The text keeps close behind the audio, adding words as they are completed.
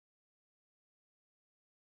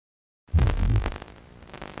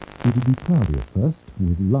It'll be cloudy at first,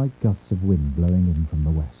 with light gusts of wind blowing in from the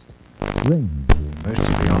west. Rain. Most of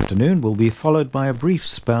the afternoon will be followed by a brief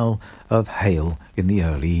spell of hail in the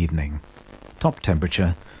early evening. Top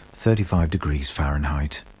temperature 35 degrees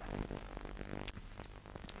Fahrenheit.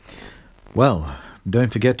 Well,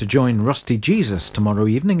 don't forget to join Rusty Jesus tomorrow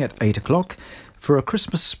evening at 8 o'clock for a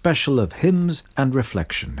Christmas special of hymns and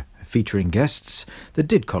reflection, featuring guests, the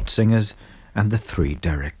Didcot Singers and the Three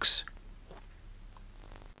Derricks.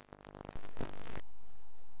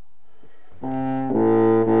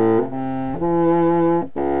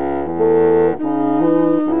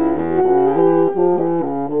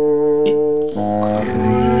 It's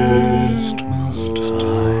Christmas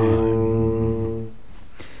time.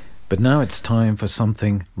 But now it's time for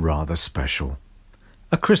something rather special.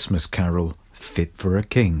 A Christmas carol fit for a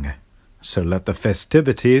king. So let the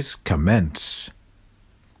festivities commence.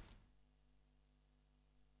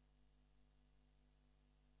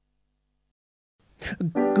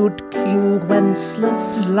 Good King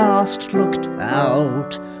Wenceslas last looked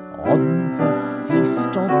out on the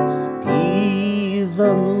feast of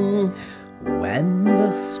Stephen, when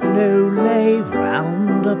the snow lay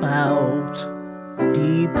round about,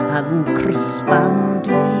 deep and crisp and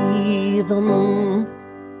even.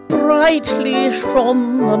 Brightly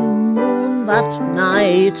shone the moon that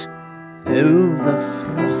night, though the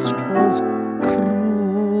frost was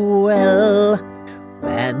cruel,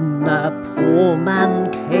 when a poor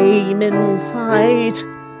man came in sight,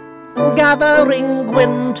 gathering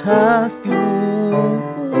winter fuel.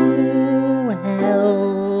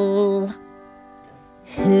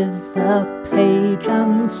 Hither, page,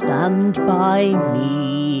 and stand by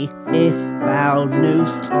me, if thou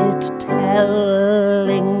know'st it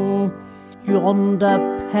telling. Yonder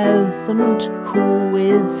peasant, who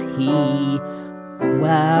is he?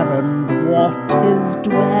 Where and what is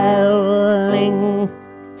dwelling?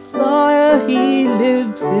 Sire, he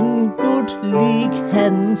lives in goodly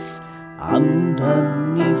Kents,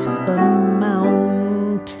 underneath the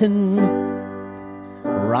mountain,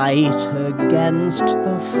 right against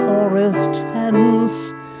the forest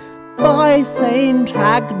fence, by St.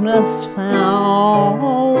 Agnes'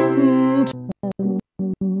 fountain.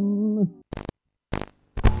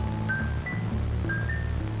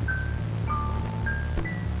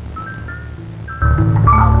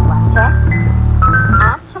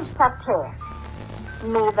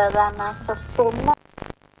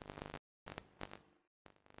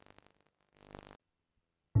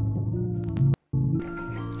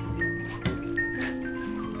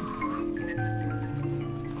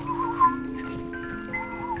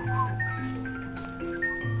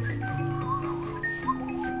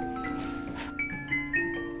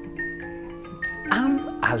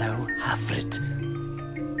 Allo Havrit.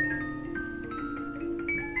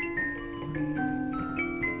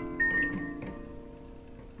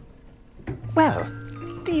 Wel,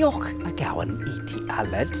 diolch y gawn I ti,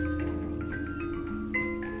 Aled.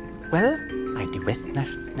 Wel, ai di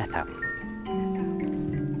wythnos nethaf.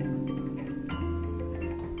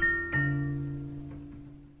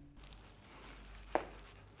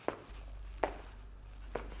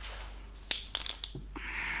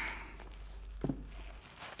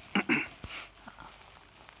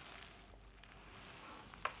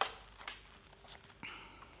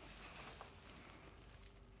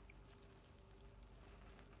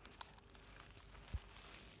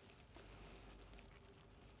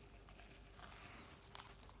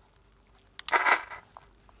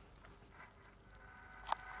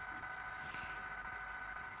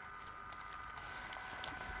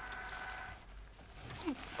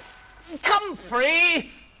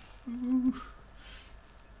 Comfrey!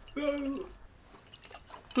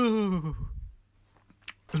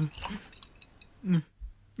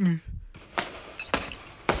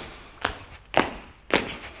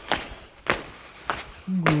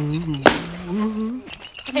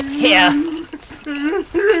 Sit here.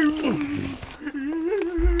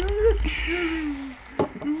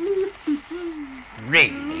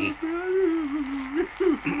 Really?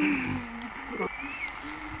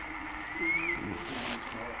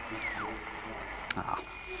 Ah.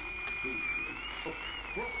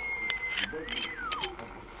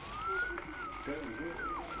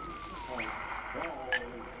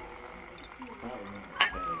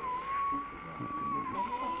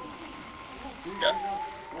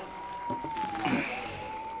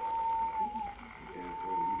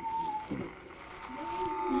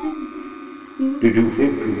 Did you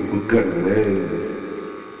think you could get away with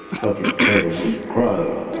such a terrible crime?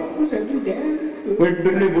 When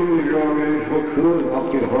delivery lorries were queuing up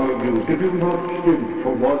behind you, did you not think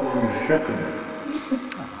for 1 second?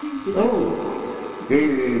 Oh,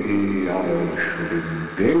 maybe I should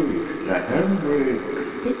engage the handbrake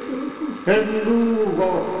and move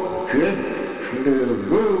off gently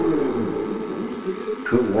rolling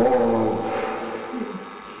towards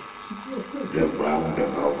the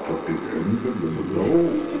roundabout at the end of the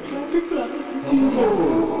road. Oh,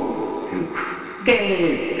 you stay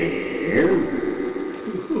there,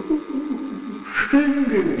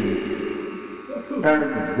 singing and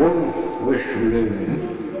wolf whistling,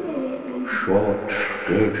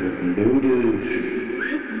 short-skirted ladies,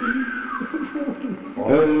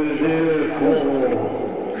 and therefore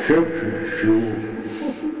sentence you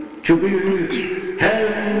to be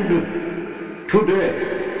hanged to death,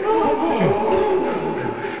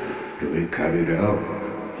 to be carried out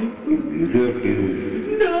immediately.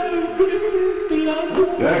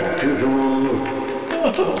 That is all.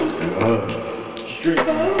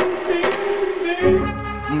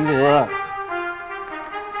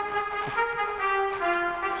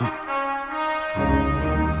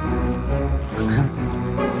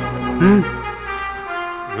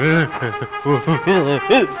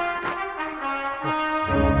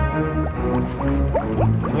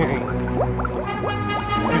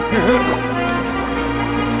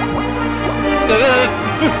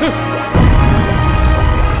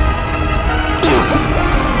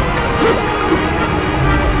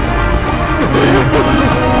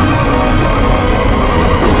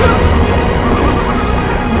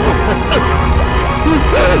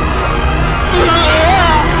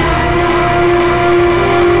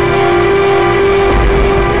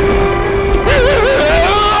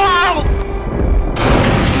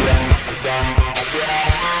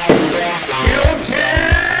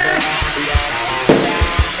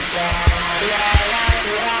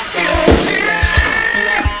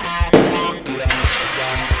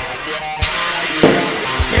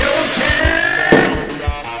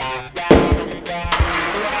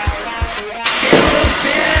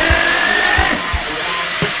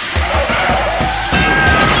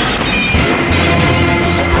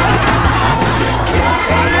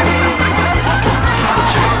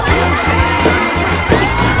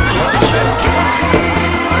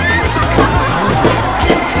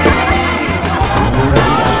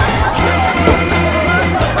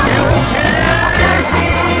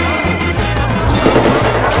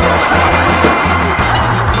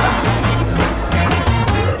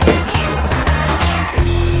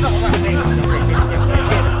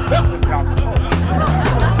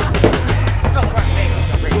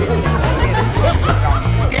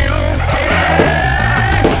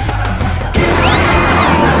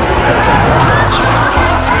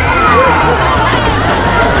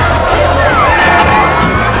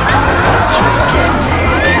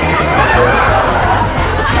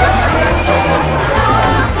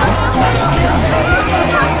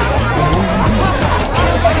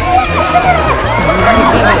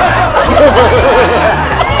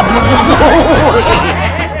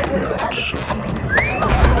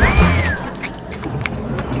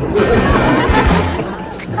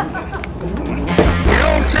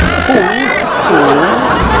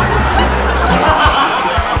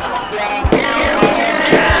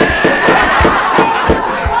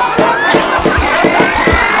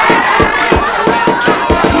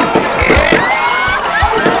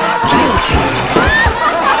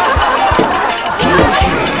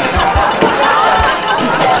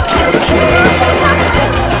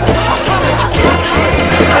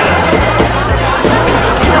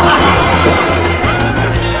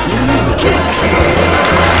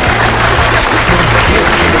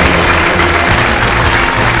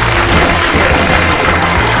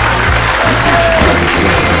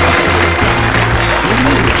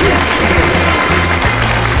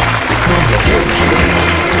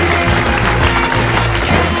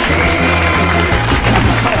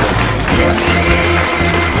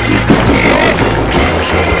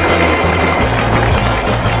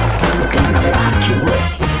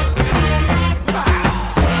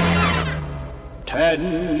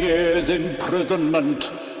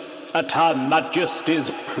 Imprisonment at Her Majesty's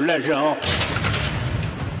pleasure.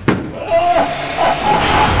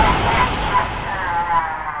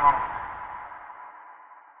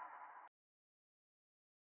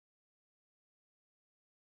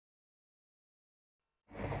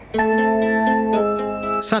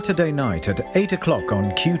 Saturday night at 8 o'clock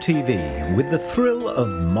on QTV with the thrill of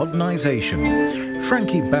modernisation.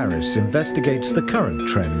 Frankie Barris investigates the current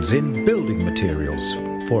trends in building materials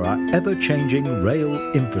for our ever-changing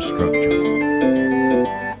rail infrastructure.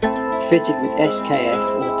 Fitted with SKF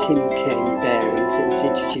or tin can bearings it was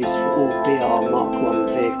introduced for all BR Mark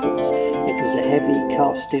I vehicles. It was a heavy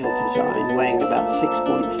cast steel design weighing about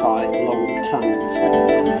 6.5 long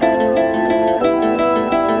tons.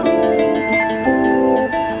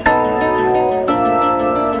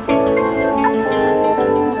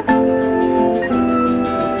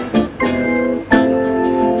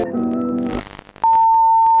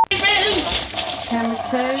 Camera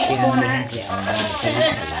 2, 4 next.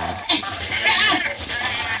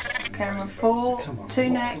 Camera 4, 2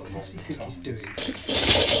 next. What's he think he's doing?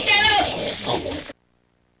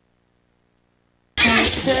 Camera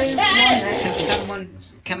 2, 1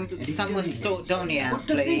 next. Can someone sort Donnie out, What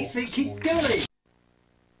does he please? think he's doing?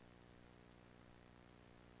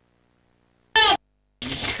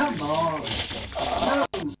 Come on.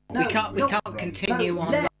 No, We can't continue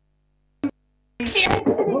on.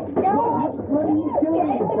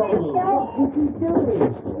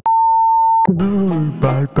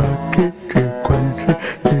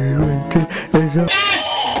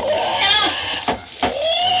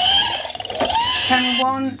 Camera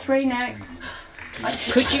 1, 3 next.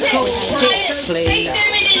 Could you call Dick, please?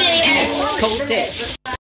 Call Dick.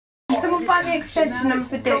 Can someone find the extension number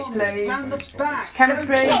for Dick, please? round the back. Camera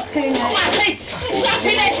 3, 2 next.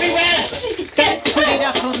 Don't put it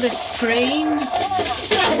up on the screen.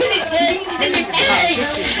 Oh, this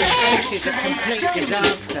is a complete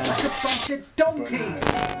disaster. Like a bunch of donkeys.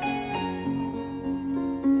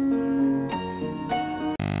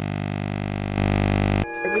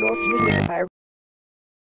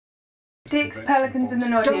 Dick's Pelicans in the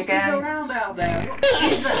Noddy Don't be again. around out there. What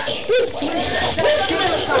is that? What is that? Is that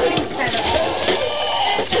Dick's fucking pelican?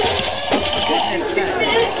 What's he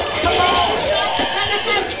doing? Come on!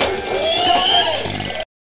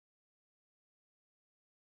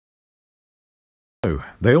 So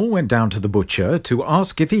they all went down to the butcher to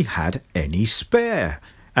ask if he had any spare,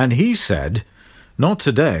 and he said, "Not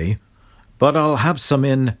today, but I'll have some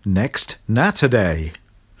in next Naturday."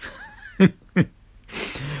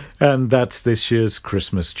 And that's this year's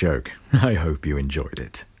Christmas joke. I hope you enjoyed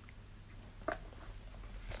it.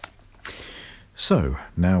 So,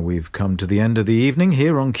 now we've come to the end of the evening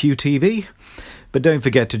here on QTV, but don't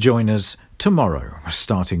forget to join us tomorrow,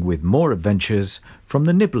 starting with more adventures from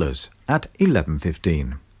the Nibblers at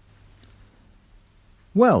 11:15.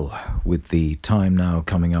 Well, with the time now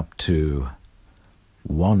coming up to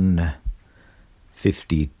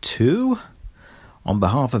 1:52, on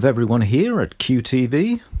behalf of everyone here at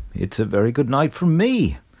QTV, it's a very good night from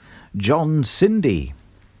me, John Cindy.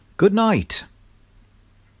 Good night.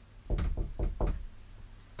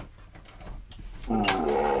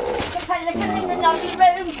 The pelican in the noddy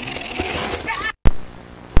room.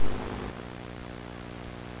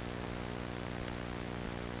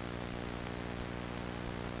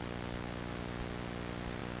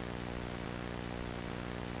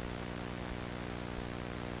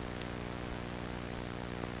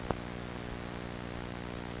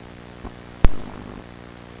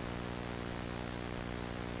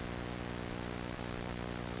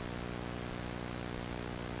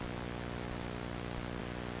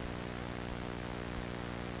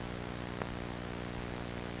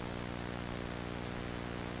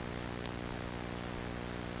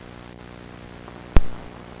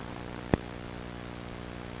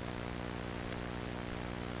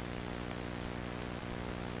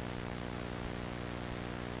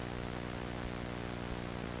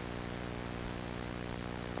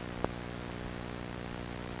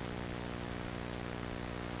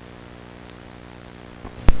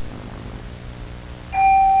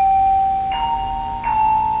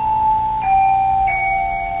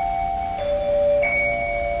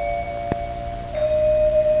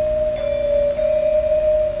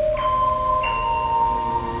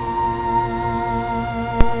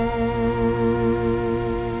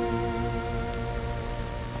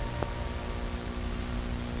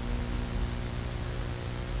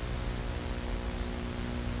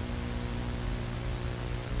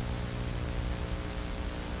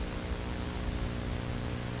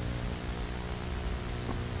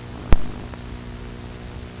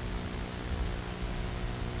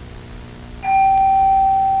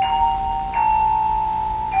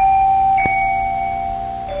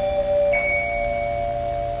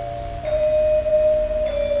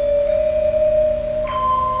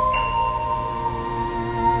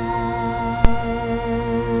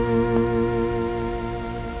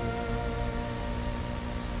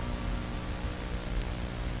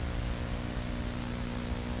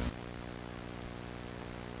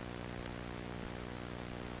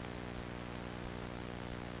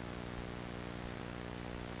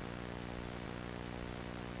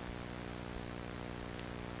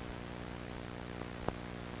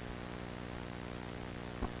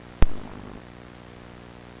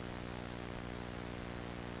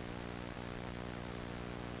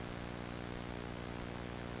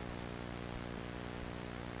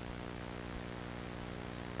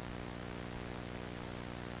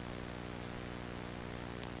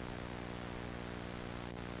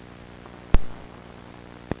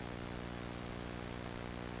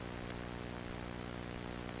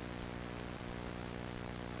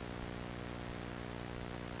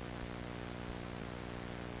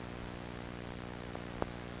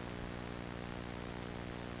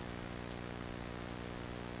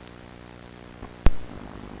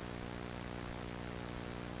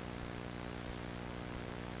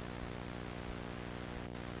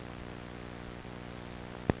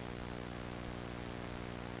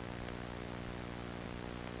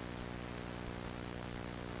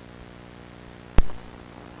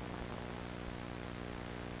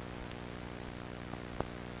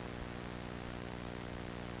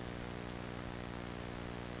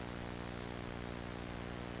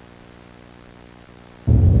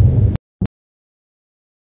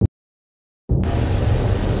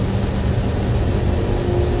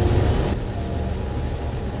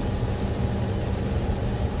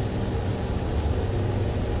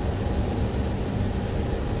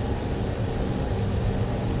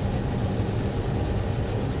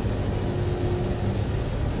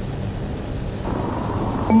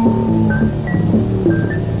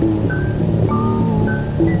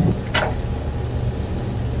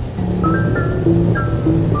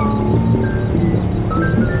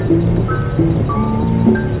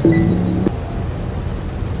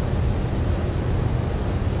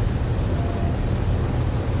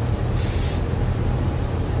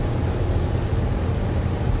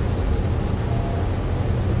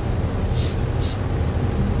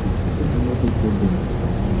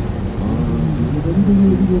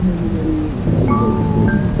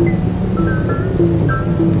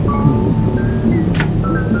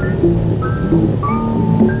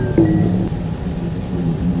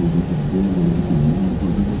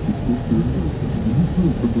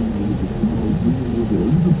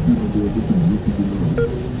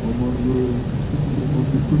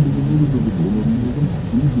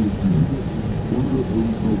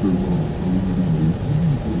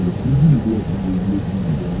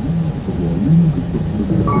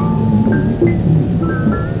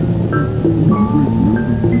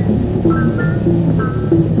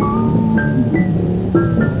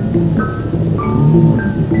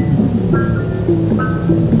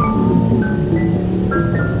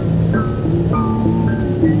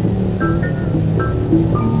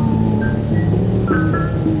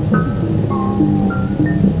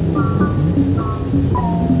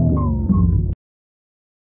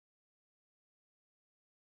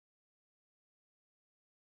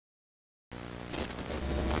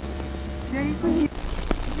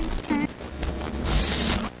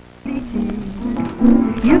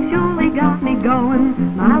 You've surely got me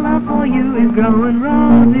going, my love for you is growing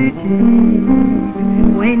rosy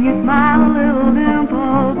cheeks. When you smile, a little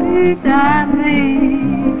dimple peeks at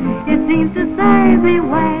me. It seems to say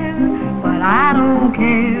beware, but I don't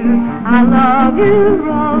care. I love you,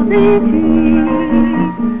 rosy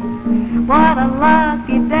cheeks. What a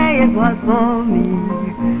lucky day it was for me.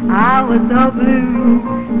 I was so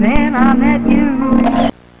blue, then I met you.